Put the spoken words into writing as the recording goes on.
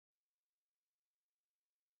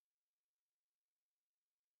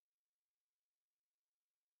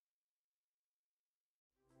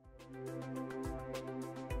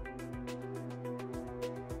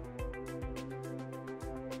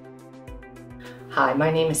Hi,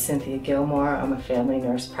 my name is Cynthia Gilmour. I'm a family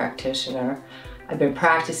nurse practitioner. I've been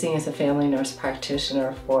practicing as a family nurse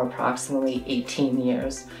practitioner for approximately 18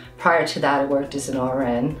 years. Prior to that, I worked as an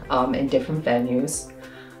RN in different venues.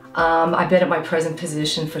 I've been at my present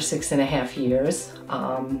position for 6.5 years.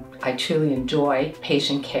 I truly enjoy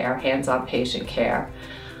patient care, hands-on patient care.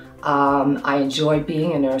 I enjoy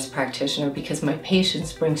being a nurse practitioner because my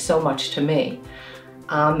patients bring so much to me.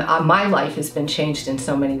 My life has been changed in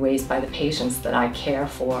so many ways by the patients that I care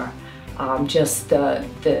for. Just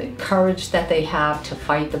the courage that they have to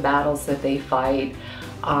fight the battles that they fight.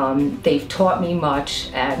 They've taught me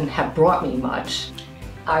much and have brought me much.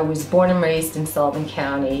 I was born and raised in Sullivan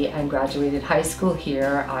County and graduated high school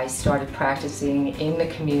here. I started practicing in the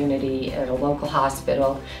community at a local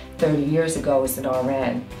hospital 30 years ago as an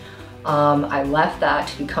RN. I left that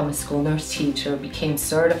to become a school nurse teacher, became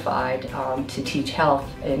certified to teach health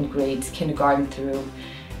in grades kindergarten through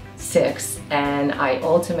 6, and I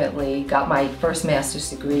ultimately got my first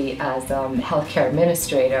master's degree as a healthcare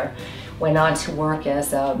administrator, went on to work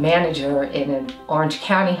as a manager in an Orange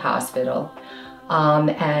County hospital,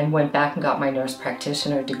 and went back and got my nurse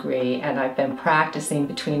practitioner degree, and I've been practicing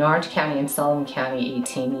between Orange County and Sullivan County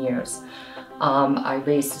 18 years. I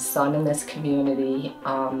raised a son in this community.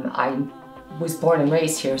 I was born and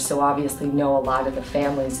raised here, so obviously know a lot of the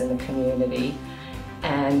families in the community.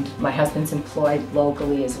 And my husband's employed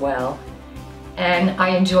locally as well. And I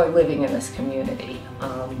enjoy living in this community.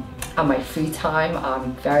 On my free time,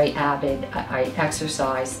 I'm very avid. I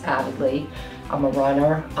exercise avidly. I'm a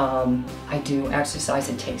runner. I do exercise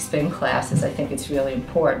and take spin classes. I think it's really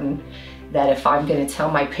important that if I'm going to tell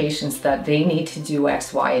my patients that they need to do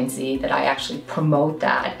X, Y, and Z, that I actually promote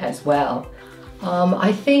that as well.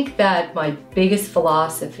 I think that my biggest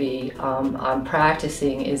philosophy on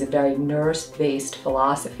practicing is a very nurse-based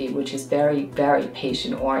philosophy, which is very, very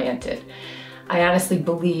patient-oriented. I honestly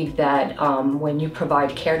believe that when you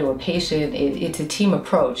provide care to a patient, it's a team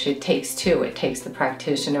approach. It takes two. It takes the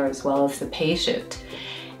practitioner as well as the patient.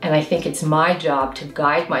 And I think it's my job to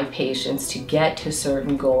guide my patients to get to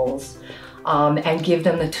certain goals and give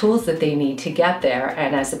them the tools that they need to get there.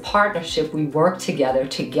 And as a partnership, we work together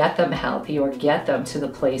to get them healthy or get them to the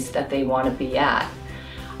place that they want to be at.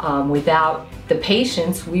 Without the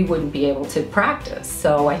patients, we wouldn't be able to practice.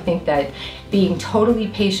 So I think that being totally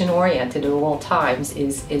patient-oriented at all times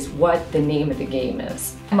is what the name of the game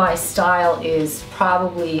is. My style is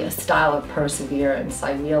probably a style of perseverance.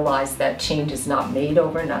 I realize that change is not made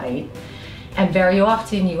overnight. And very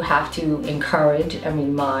often you have to encourage and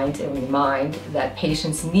remind that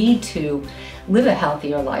patients need to live a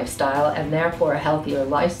healthier lifestyle, and therefore a healthier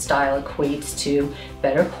lifestyle equates to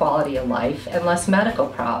better quality of life and less medical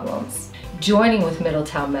problems. Joining with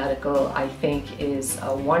Middletown Medical, I think, is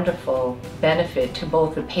a wonderful benefit to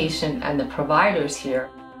both the patient and the providers here.